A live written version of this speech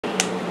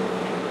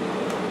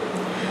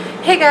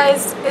Hey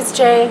guys, it's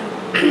Jay.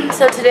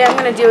 So today I'm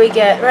gonna do a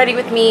get ready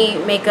with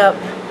me makeup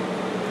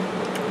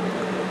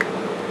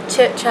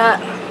chit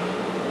chat,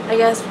 I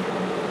guess.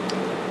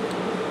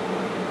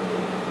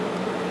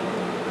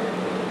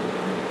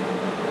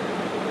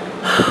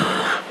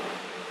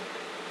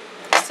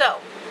 So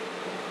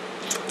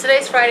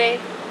today's Friday,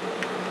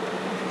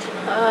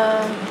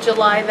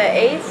 July the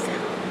 8th.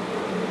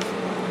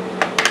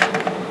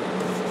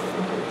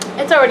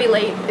 It's already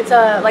late. It's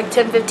like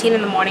 10:15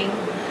 in the morning.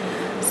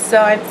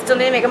 So I still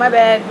need to make up my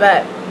bed,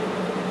 but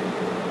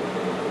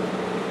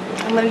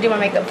I'm gonna do my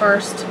makeup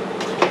first.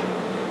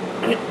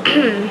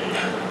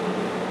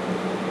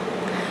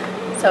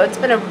 So it's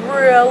been a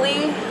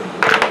really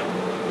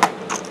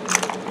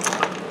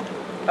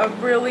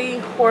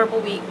horrible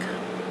week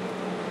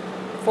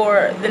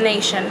for the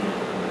nation,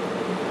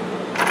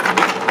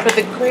 for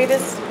the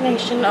greatest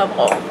nation of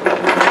all,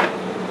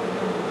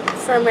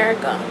 for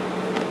America.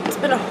 It's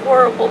been a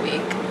horrible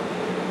week.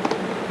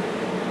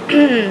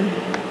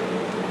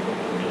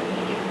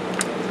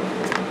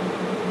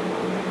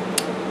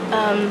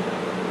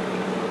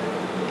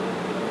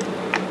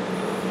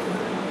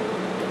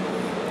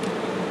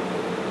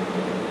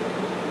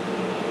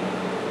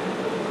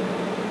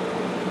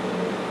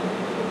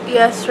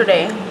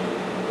 Yesterday,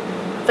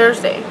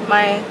 Thursday,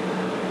 I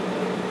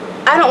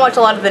don't watch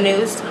a lot of the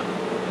news,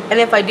 and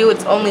if I do,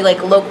 it's only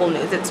like local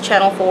news. It's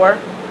Channel 4,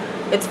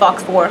 it's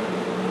Fox 4,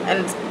 and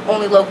it's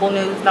only local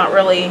news, not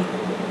really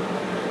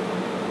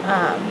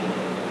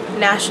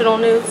national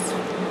news.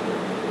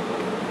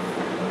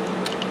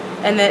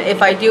 And then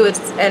if I do,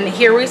 and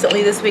here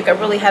recently this week I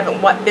really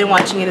haven't been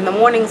watching it in the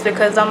mornings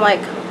because I'm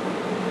like,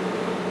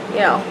 you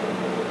know,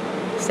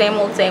 same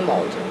old, same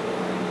old.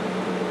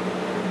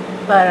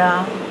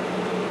 But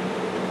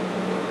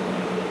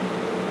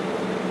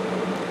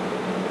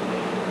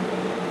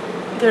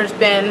there's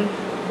been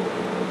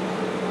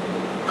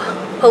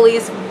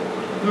police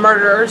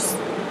murders.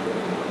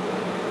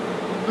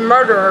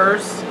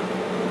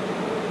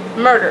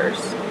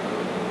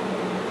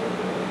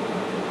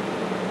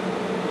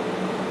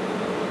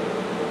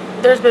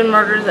 There's been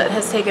murders that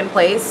has taken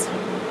place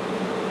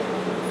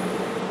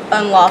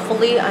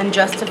unlawfully,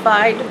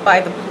 unjustified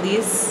by the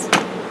police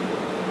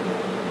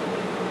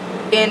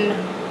in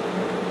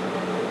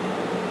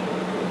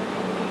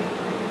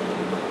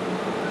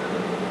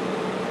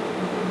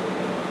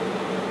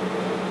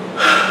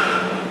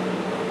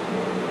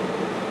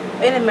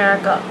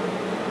America.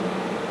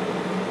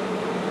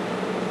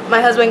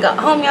 My husband got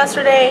home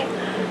yesterday.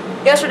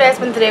 Yesterday I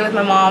spent the day with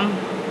my mom.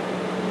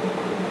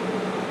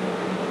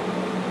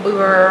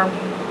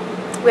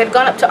 We had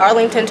gone up to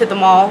Arlington to the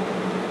mall.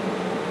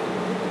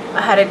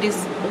 I had to do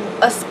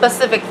a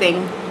specific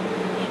thing,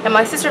 and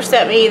my sister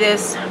sent me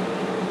this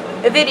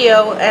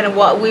video, and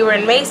while we were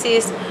in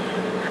Macy's,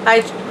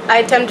 I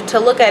attempted to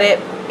look at it.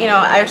 You know,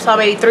 I saw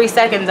maybe 3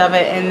 seconds of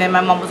it, and then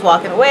my mom was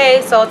walking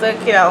away, so I was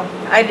like, you know,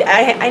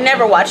 I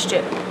never watched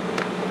it.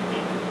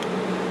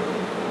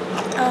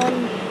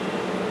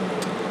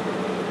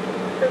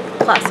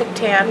 Classic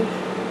tan.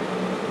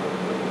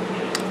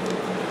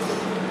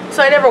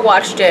 So I never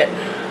watched it.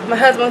 My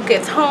husband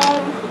gets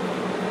home.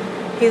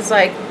 He's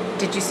like,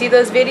 "Did you see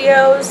those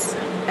videos?"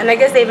 And I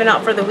guess they've been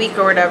out for the week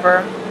or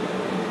whatever.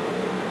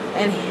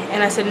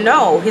 And I said,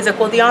 "No." He's like,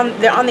 "Well,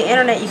 they're on the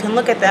internet. You can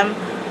look at them."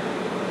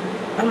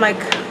 I'm like,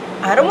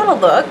 "I don't want to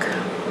look."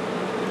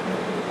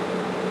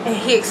 And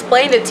he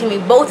explained it to me,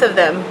 both of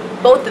them.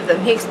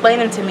 He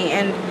explained them to me,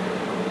 and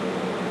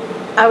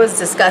I was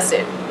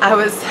disgusted. I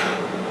was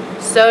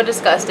so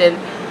disgusted.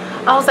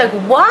 I was like,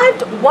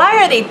 what? Why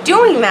are they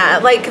doing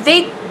that? Like,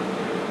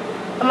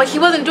 I'm like, he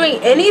wasn't doing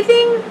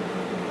anything?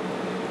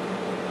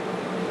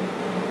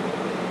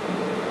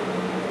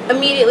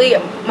 Immediately,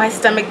 my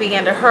stomach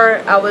began to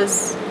hurt. I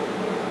was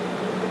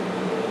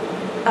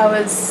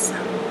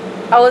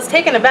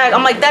taken aback.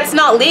 I'm like, that's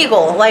not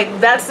legal. Like,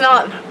 that's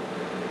not...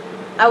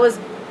 I was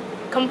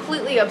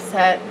completely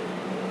upset.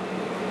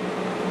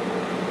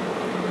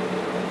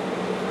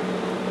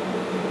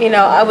 You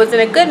know, I was in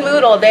a good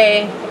mood all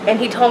day, and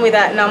he told me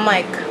that, and I'm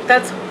like,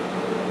 that's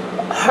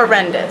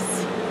horrendous.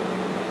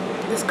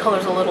 This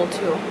color's a little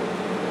too...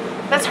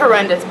 That's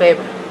horrendous, babe.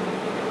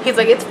 He's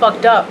like, it's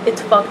fucked up.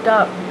 It's fucked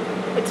up.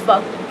 It's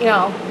fucked, you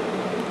know.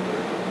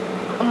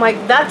 I'm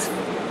like, that's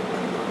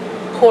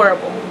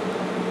horrible.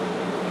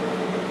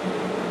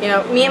 You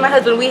know, me and my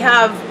husband, we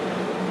have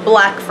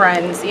black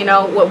friends, you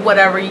know,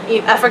 whatever.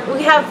 We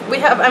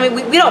have, I mean,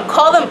 we don't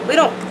call them, we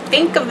don't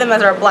think of them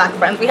as our black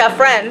friends. We have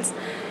friends.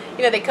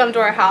 You know, they come to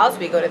our house,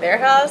 we go to their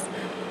house,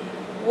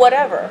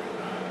 whatever.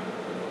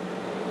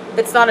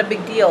 It's not a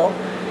big deal.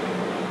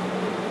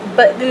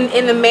 But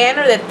in the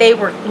manner that they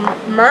were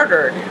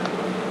murdered,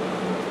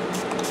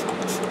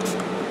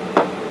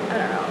 I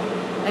don't know.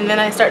 And then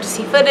I start to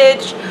see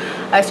footage.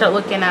 I start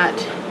looking at,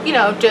 you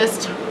know,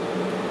 just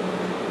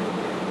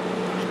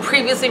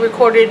previously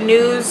recorded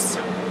news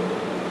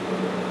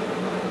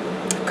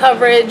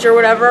coverage or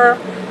whatever.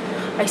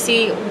 I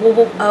see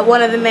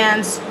one of the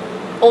man's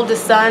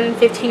oldest son,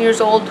 15 years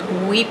old,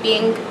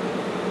 weeping.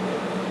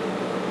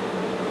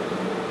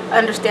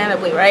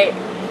 understandably, right?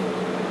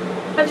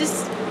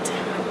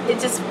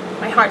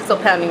 My heart's still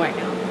pounding right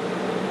now.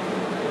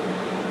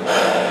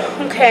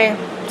 Okay,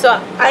 so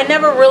I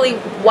never really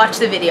watched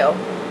the video.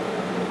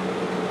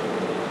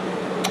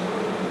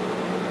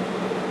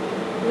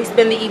 We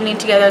spend the evening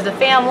together as a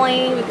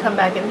family. We come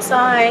back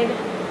inside.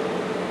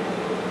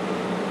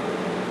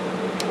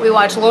 We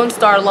watch Lone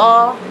Star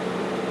Law.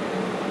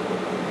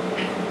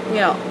 You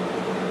know,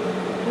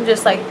 I'm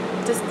just like,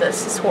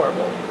 this is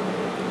horrible.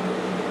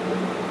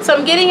 So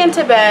I'm getting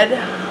into bed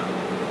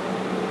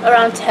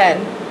around 10.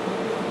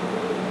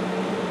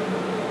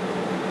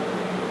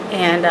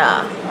 And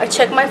I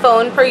check my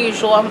phone per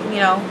usual, you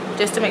know,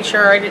 just to make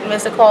sure I didn't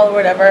miss a call or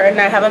whatever. And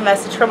I have a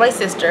message from my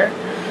sister.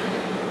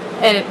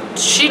 And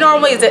she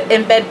normally is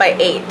in bed by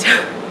 8.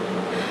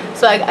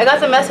 So I got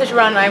the message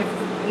around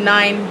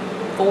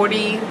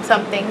 9:40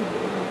 something.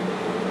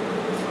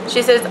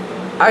 She says,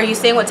 "Are you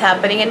seeing what's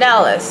happening in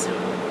Dallas?"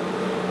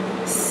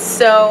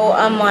 So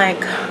I'm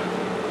like,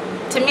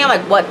 to me, I'm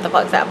like, what the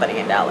fuck's happening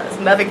in Dallas?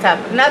 Nothing's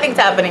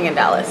happening in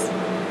Dallas.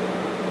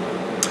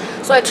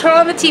 So I turn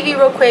on the TV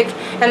real quick,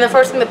 and the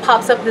first thing that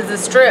pops up is the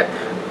strip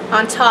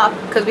on top,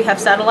 because we have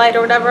satellite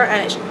or whatever,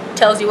 and it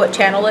tells you what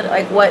channel it,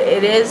 like what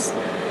it is,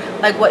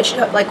 like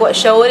what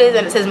show it is,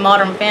 and it says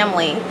Modern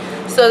Family.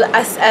 So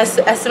as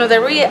soon as I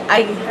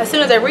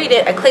read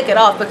it, I click it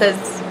off, because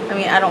I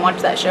mean, I don't watch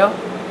that show.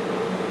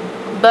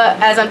 But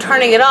as I'm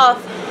turning it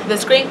off, the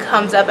screen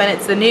comes up and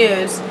it's the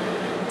news,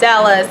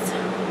 Dallas,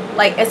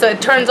 like, and so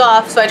it turns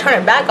off. So I turn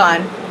it back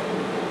on,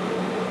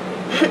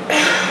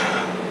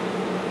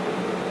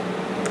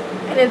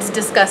 and it's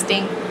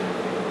disgusting.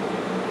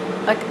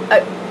 Like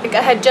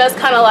I had just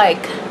kind of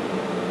like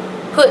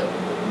put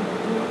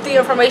the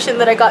information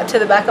that I got to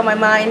the back of my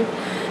mind.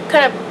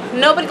 Kind of,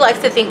 nobody likes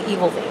to think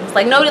evil things.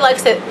 Like, nobody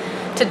likes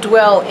to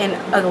dwell in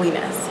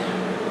ugliness.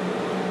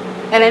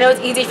 And I know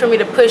it's easy for me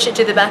to push it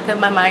to the back of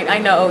my mind. I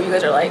know you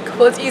guys are like,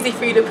 well, it's easy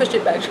for you to push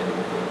it back.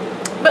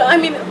 But I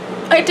mean,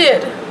 I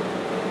did.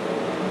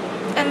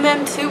 And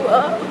then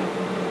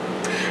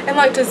and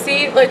like to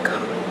see like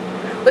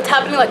what's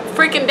happening like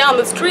freaking down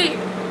the street.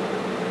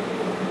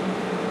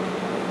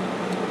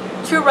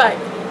 You're right.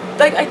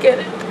 Like, I get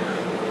it.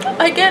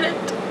 I get it.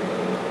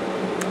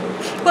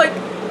 Like,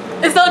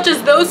 it's not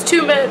just those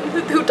 2 men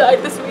who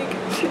died this week.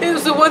 It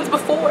was the ones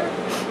before.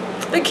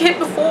 The kid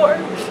before.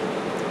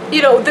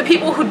 You know, the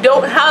people who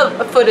don't have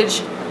a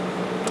footage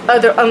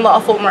of their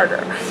unlawful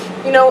murder.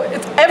 You know,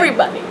 it's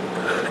everybody.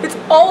 It's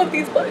all of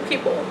these black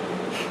people.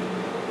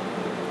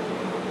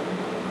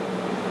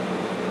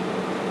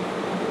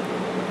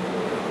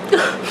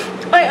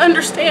 I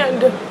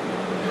understand.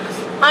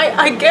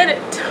 I get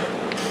it.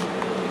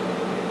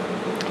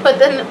 But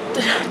then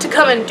to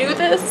come and do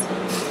this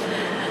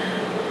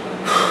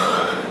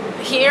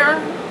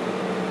here,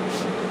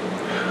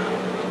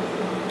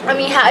 I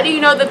mean, how do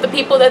you know that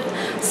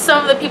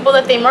some of the people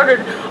that they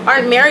murdered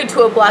aren't married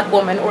to a black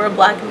woman or a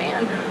black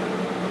man?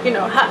 You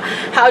know,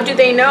 how do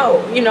they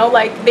know? You know,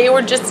 like, they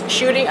were just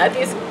shooting at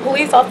these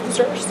police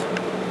officers.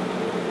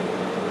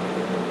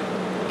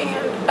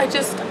 And I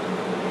just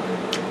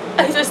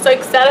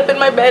like sat up in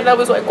my bed and I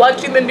was like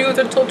watching the news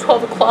until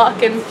 12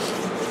 o'clock, and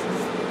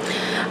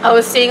I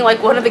was seeing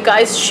like one of the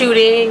guys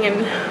shooting,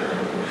 and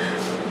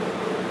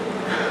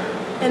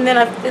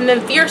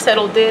then fear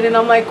settled in, and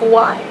I'm like,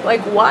 why?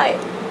 Like, why?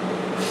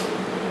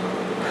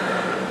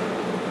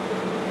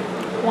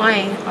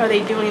 Why are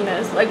they doing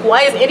this? Like,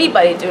 why is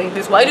anybody doing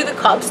this? Why do the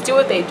cops do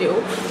what they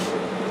do?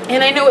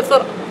 And I know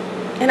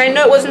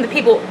it wasn't the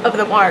people of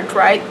the march,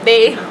 right?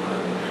 They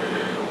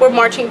were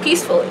marching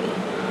peacefully.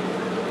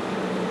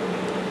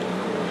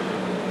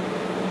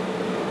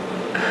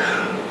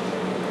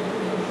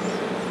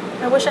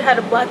 I wish I had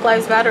a Black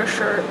Lives Matter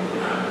shirt.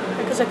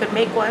 I guess I could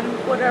make one,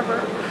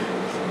 whatever.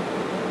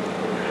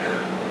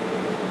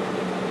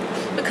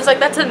 Because, like,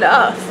 that's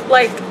enough.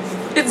 Like,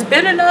 it's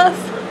been enough.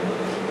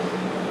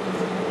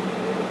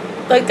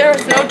 Like,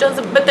 there's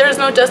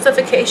no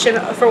justification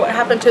for what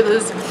happened to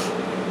those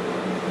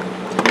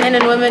men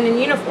and women in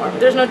uniform.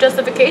 There's no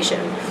justification.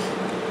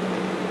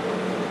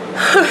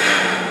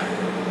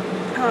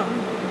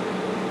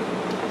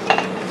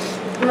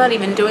 I'm not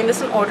even doing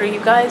this in order, you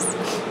guys.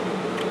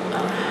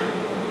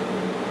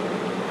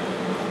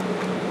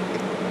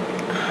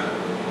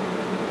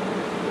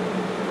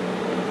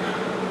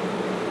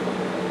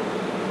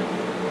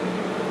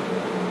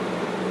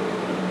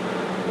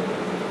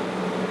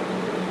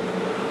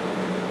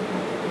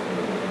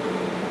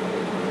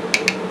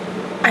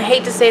 I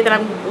hate to say that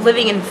I'm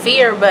living in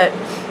fear, but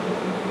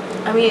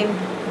I mean,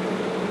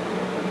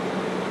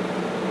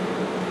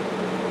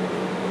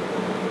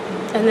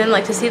 and then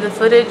like to see the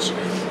footage,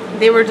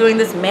 they were doing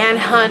this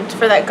manhunt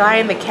for that guy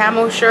in the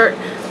camo shirt,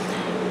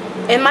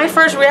 and my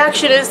first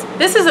reaction is,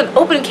 this is an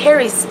open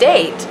carry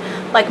state.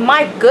 Like,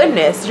 my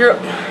goodness,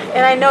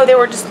 and I know they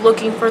were just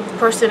looking for the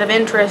person of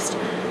interest,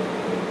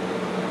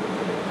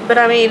 but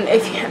I mean,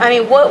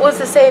 what was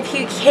to say if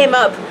he came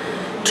up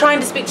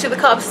trying to speak to the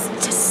cops,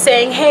 just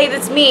saying, hey,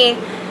 that's me,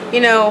 you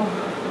know,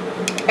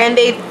 and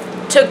they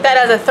took that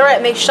as a threat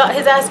and they shot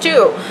his ass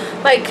too.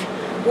 Like,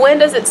 when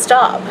does it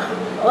stop?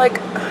 Like,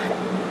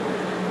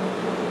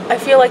 I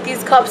feel like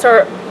these cops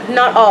are,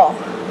 not all,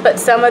 but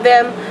some of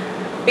them,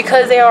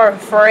 because they are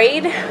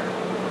afraid,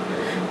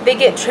 they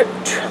get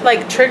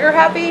like trigger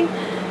happy.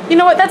 You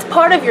know what? That's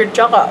part of your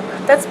job.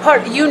 That's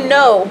part, you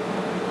know,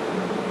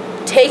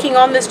 taking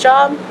on this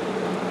job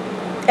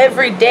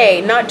every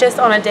day, not just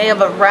on a day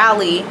of a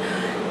rally,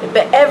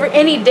 but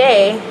any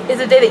day is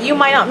a day that you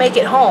might not make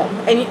it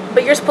home,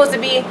 but you're supposed to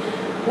be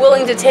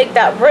willing to take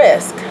that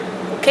risk.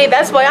 Okay,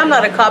 that's why I'm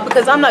not a cop,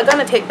 because I'm not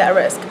gonna take that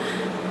risk.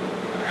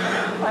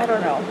 I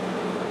don't know.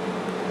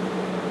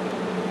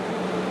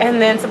 And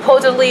then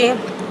supposedly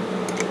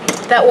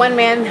that one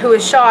man who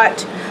was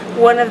shot,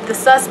 one of the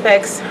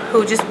suspects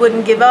who just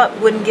wouldn't give up,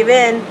 wouldn't give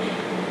in,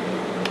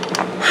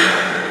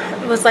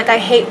 was like, I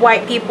hate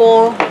white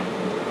people.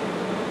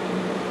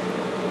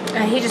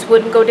 And he just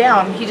wouldn't go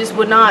down. He just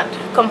would not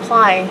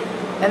comply.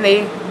 And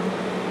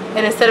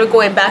instead of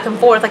going back and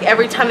forth, like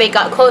every time they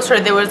got closer,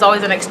 there was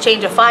always an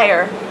exchange of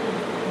fire.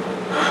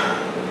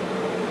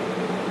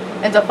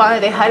 And so finally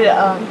they had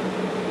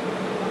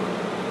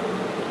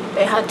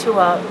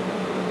to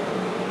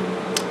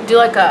do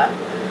like a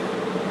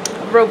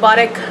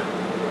robotic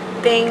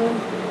thing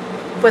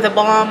with a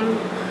bomb,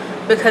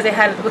 because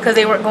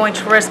they weren't going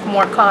to risk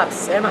more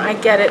cops. And I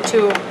get it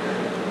too,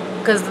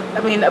 because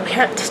I mean,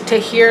 to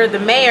hear the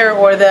mayor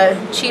or the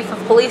chief of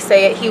police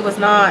say it, he was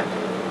not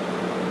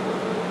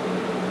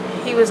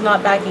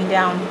backing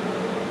down.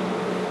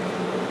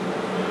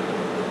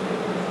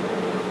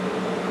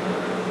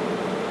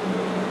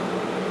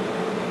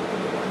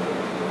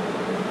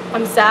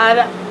 I'm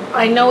sad.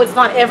 I know it's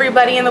not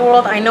everybody in the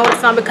world. I know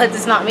it's not because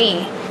it's not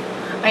me.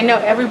 I know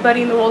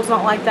everybody in the world's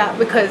not like that,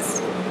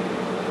 because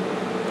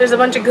there's a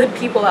bunch of good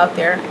people out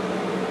there.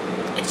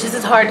 It's just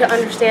as hard to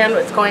understand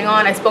what's going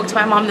on. I spoke to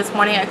my mom this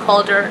morning. I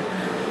called her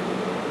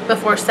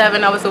before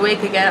 7. I was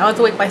awake again. I was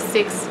awake by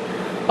 6,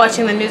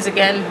 watching the news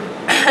again.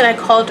 And I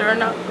called her,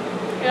 and I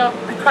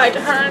cried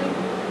to her,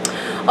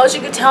 and all she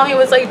could tell me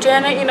was like,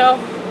 Janet,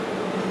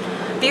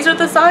 these are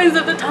the signs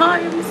of the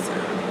times.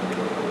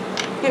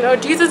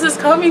 Jesus is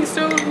coming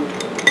soon.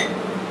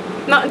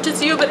 Not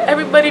just you, but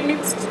everybody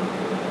needs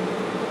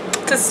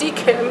to seek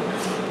him,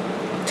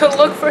 to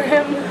look for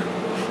him,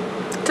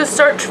 to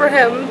search for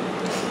him,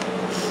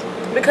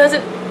 because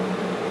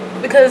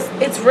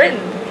it's written.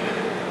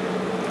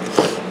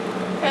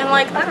 And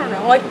like, I don't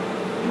know, like,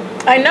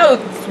 I know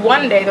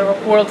one day the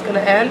world's gonna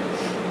end,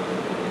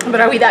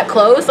 but are we that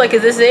close? Like,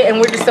 is this it? And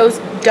we're just so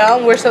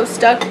dumb, we're so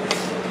stuck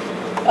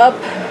up,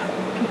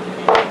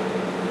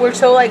 we're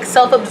so like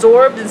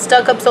self-absorbed and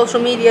stuck up social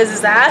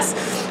media's ass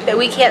that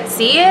we can't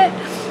see it.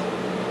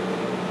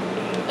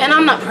 And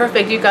I'm not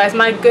perfect, you guys,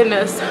 my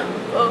goodness.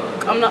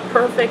 Ugh, I'm not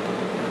perfect.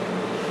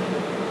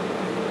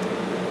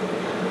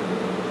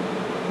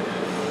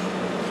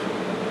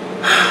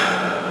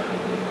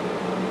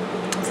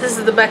 This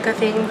is the Becca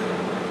thing.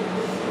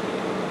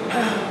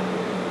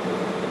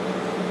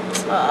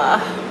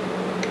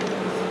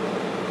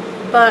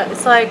 But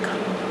it's like,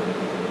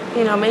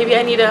 maybe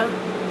I need to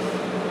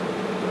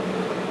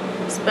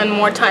spend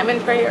more time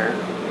in prayer.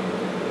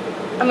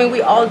 I mean,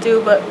 we all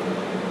do, but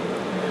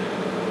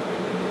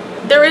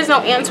there is no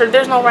answer.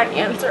 There's no right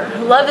answer.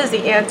 Love is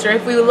the answer.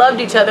 If we loved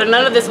each other,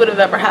 none of this would have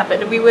ever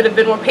happened. We would have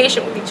been more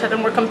patient with each other,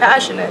 more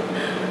compassionate.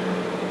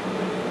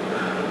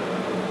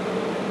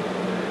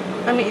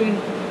 I mean,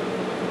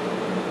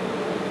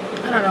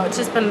 I don't know. It's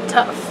just been a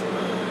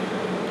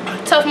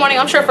tough morning,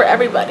 I'm sure, for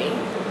everybody.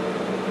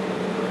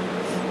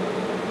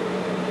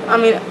 I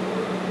mean,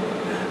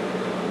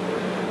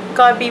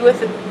 God be with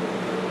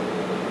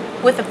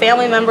the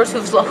family members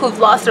who've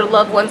lost their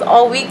loved ones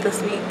all week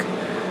this week.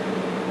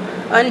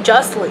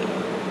 Unjustly.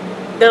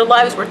 Their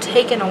lives were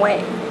taken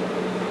away.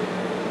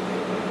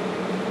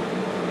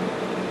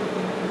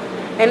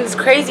 And it's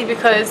crazy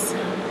because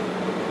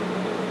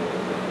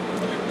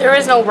there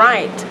is no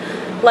right.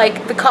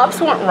 Like, the cops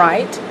weren't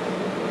right.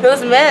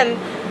 Those men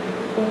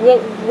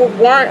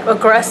weren't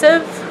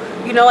aggressive.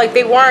 Like,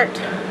 they weren't,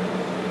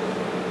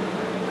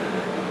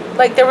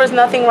 like, there was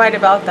nothing right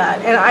about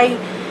that. And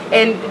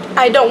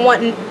I don't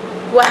want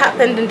what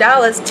happened in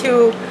Dallas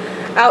to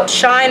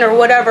outshine or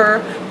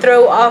whatever,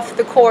 throw off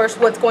the course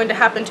what's going to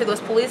happen to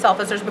those police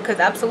officers, because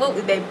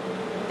absolutely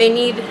they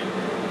need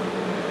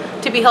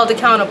to be held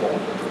accountable.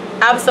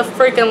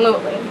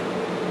 Abso-freaking-lutely.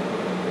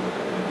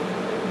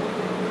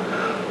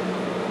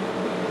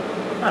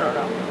 I don't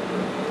know.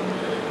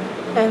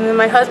 And then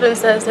my husband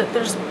says that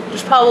there's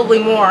probably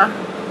more.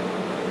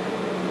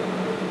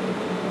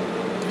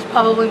 There's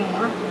probably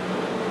more.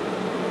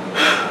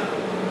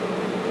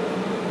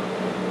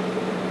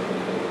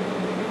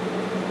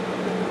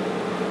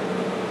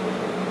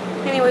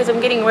 Anyways, I'm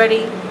getting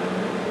ready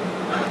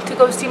to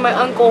go see my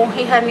uncle.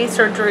 He had knee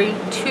surgery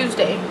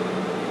Tuesday.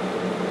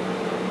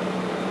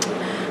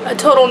 A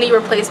total knee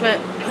replacement,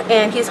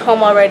 and he's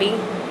home already.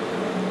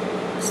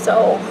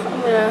 So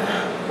I'm gonna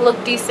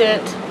look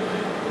decent,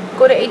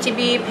 go to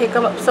HEB, pick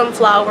him up some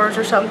flowers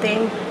or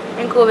something,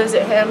 and go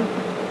visit him.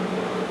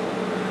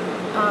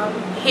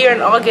 here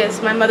in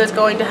August, my mother's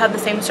going to have the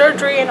same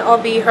surgery, and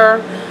I'll be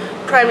her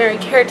primary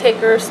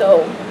caretaker.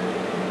 So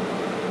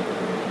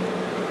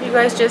you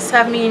guys just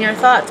have me in your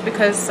thoughts,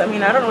 because I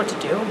mean, I don't know what to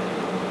do.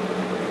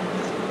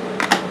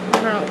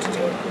 I don't know what to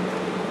do.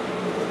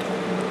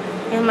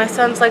 And my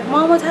son's like,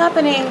 Mom, what's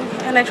happening?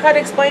 And I try to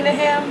explain to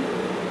him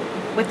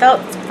without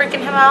freaking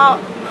him out.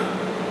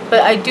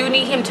 But I do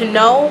need him to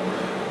know.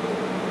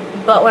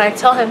 But when I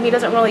tell him, he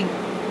doesn't really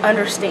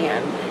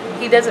understand.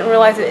 He doesn't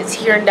realize that it's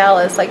here in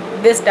Dallas, like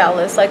this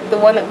Dallas, like the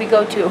one that we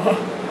go to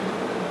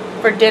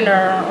for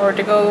dinner or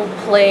to go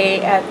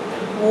play at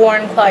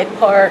Warren Clyde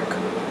Park.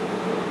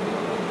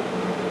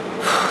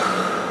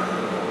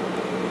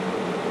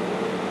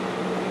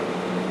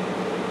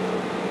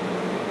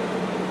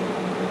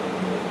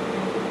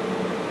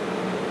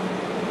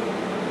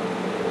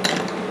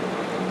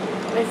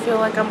 I feel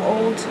like I'm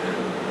old.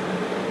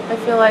 I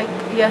feel like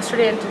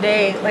yesterday and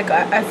today, like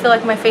I feel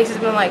like my face has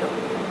been like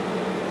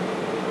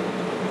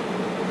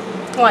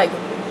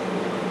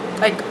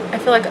I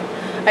feel like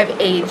I've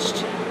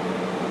aged.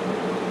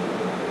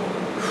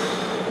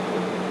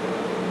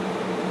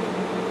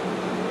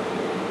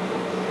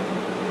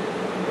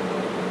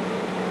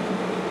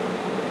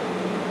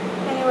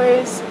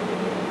 Anyways,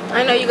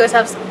 I know you guys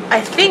have,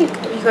 I think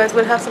you guys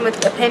would have some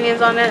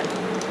opinions on it.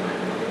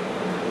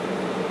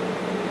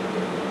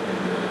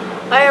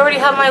 I already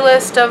have my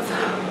list of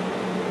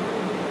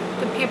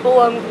the people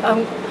of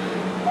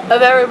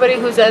everybody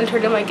who's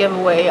entered in my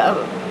giveaway.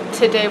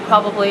 Today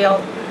probably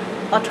I'll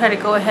try to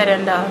go ahead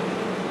and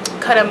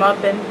cut them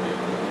up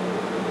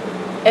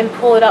and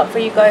pull it out for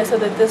you guys, so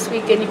that this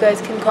weekend you guys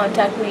can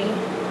contact me.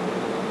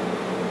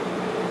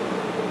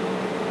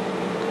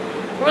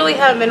 Really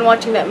haven't been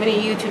watching that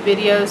many YouTube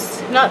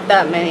videos, not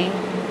that many.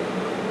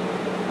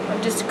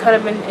 I've just kind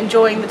of been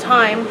enjoying the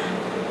time.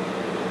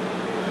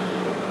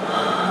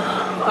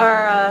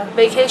 Our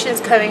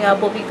vacation's coming up.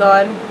 We'll be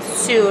gone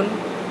soon,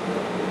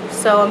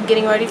 so I'm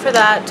getting ready for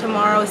that.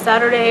 Tomorrow is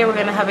Saturday. We're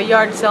gonna have a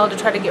yard sale to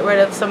try to get rid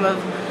of some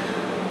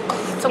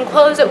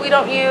clothes that we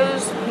don't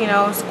use. You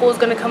know, school's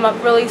gonna come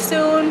up really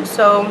soon,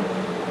 so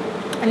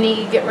I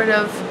need to get rid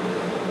of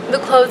the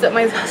clothes that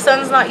my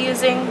son's not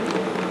using.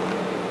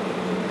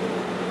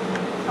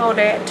 All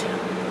that.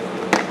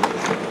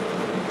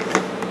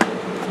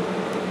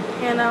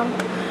 And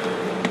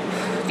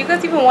do you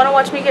guys even want to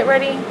watch me get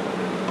ready?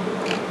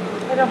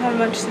 I don't have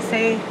much to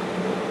say.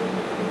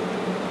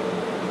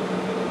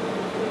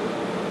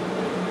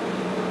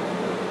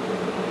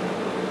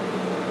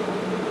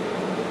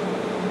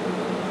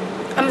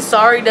 I'm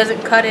sorry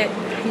doesn't cut it,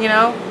 you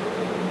know?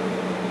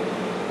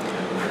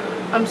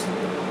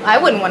 I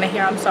wouldn't want to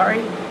hear I'm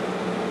sorry.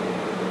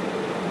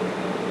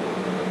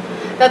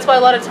 That's why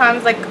a lot of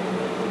times, like,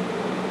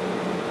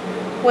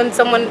 when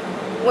someone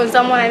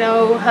I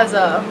know has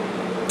a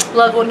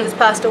loved one who's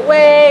passed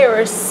away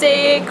or is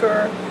sick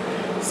or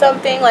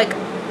something, like,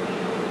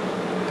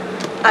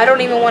 I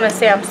don't even want to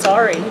say I'm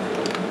sorry.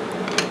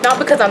 Not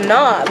because I'm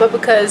not, but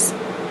because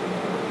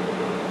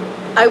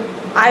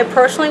I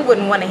personally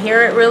wouldn't want to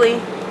hear it,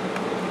 really.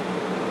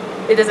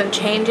 It doesn't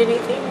change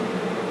anything.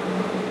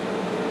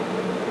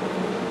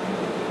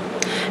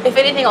 If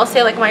anything, I'll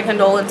say, like, my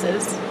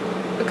condolences,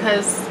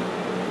 because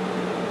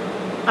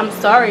I'm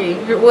sorry.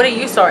 What are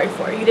you sorry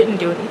for? You didn't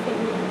do anything,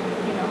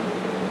 you know.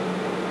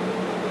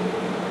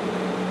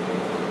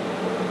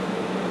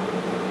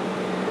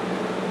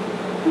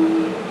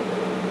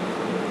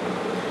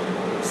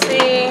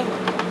 See,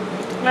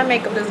 my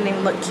makeup doesn't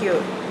even look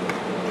cute.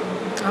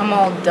 I'm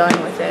all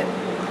done with it.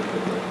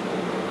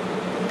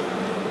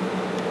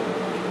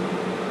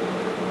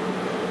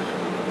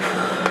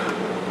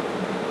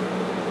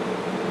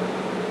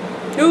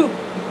 Ooh,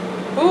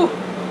 ooh,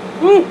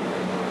 ooh.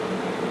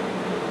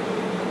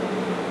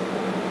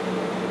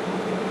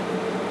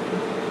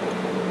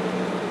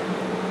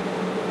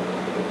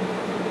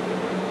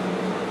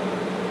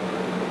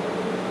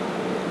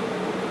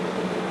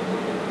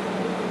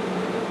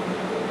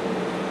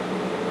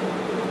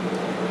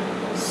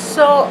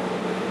 So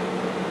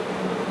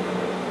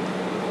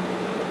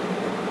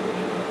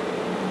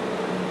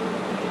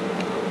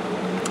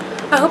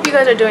I hope you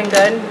guys are doing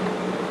good.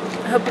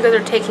 I hope you guys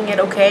are taking it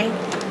okay.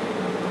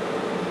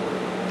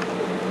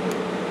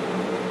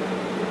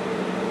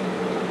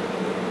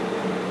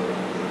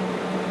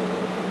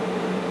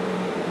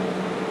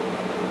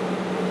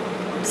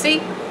 See,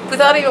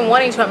 without even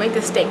wanting to, I make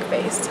this stank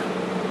face.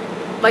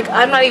 Like,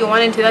 I'm not even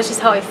wanting to, that's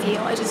just how I feel.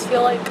 I just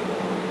feel like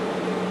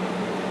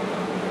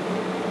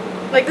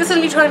this is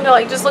me trying to,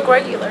 like, just look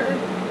regular.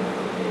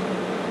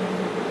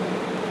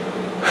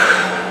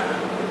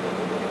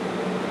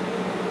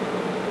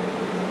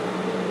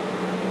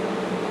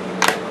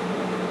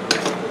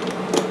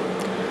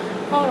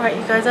 Alright,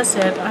 you guys, that's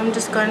it. I'm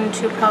just going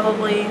to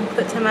probably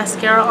put some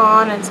mascara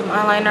on and some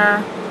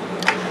eyeliner.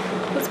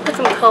 Let's put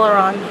some color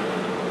on.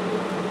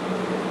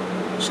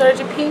 Should I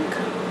do pink?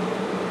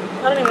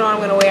 I don't even know what I'm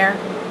going to wear.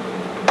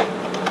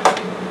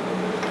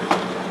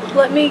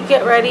 Let me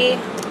get ready,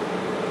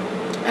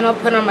 and I'll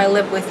put on my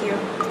lip with you.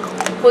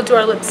 We'll do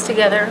our lips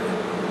together.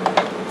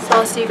 So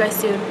I'll see you guys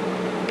soon.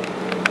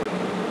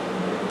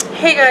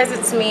 Hey guys,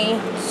 it's me.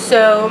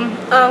 So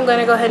I'm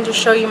gonna go ahead and just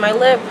show you my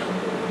lip.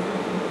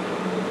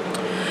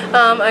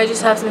 I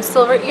just have some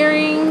silver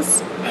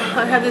earrings.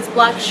 I have this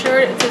black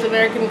shirt. It says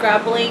American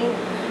Grappling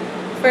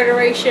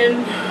Federation.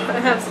 I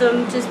have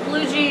some just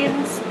blue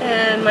jeans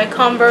and my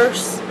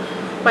Converse,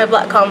 my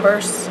black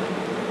Converse.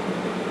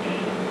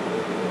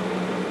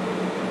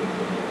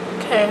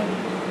 Okay.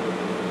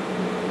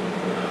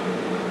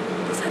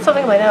 I have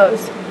something in my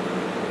nose.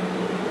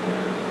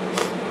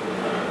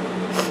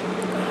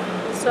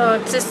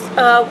 So just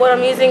what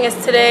I'm using is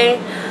today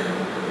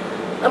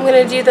I'm going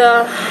to do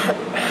the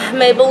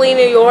Maybelline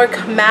New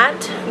York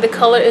Matte. The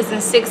color is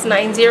in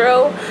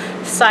 690,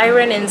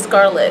 Siren and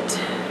Scarlet.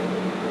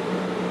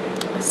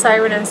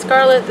 Siren and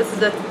Scarlet. This is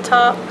the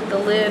top, the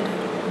lid.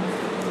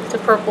 It's a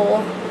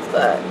purple,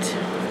 but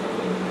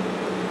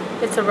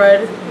it's a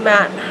red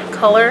matte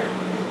color.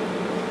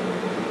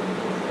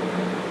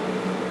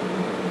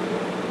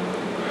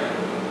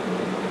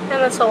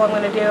 And that's all I'm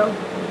going to do.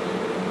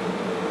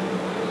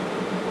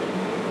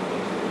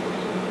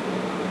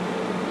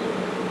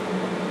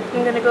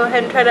 I'm going to go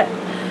ahead and try to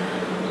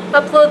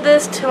upload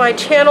this to my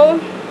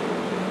channel,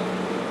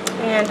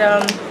 and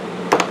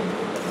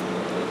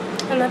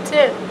that's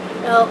it.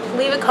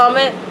 Leave a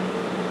comment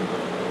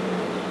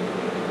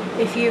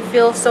if you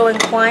feel so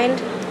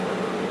inclined.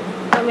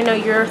 Let me know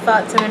your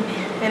thoughts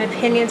and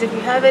opinions if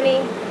you have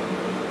any.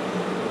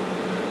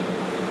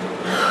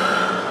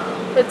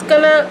 It's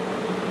gonna,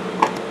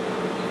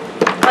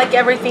 like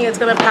everything, it's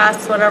gonna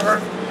pass,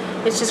 whatever.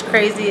 It's just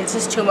crazy. It's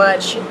just too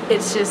much.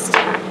 It's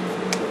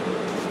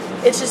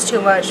just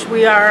too much.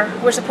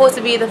 We're supposed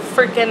to be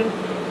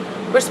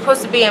we're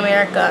supposed to be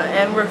America,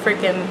 and we're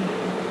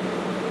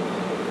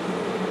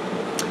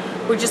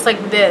just like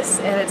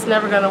this, and it's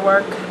never gonna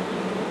work.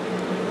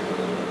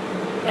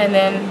 And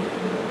then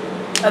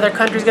other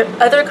countries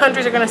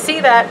are gonna see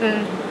that,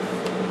 and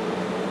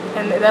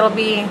that'll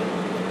be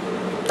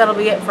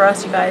it for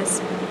us, you guys.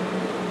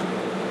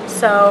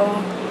 So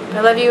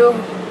I love you,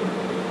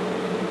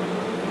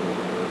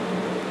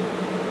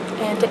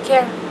 and take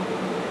care.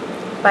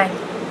 Bye.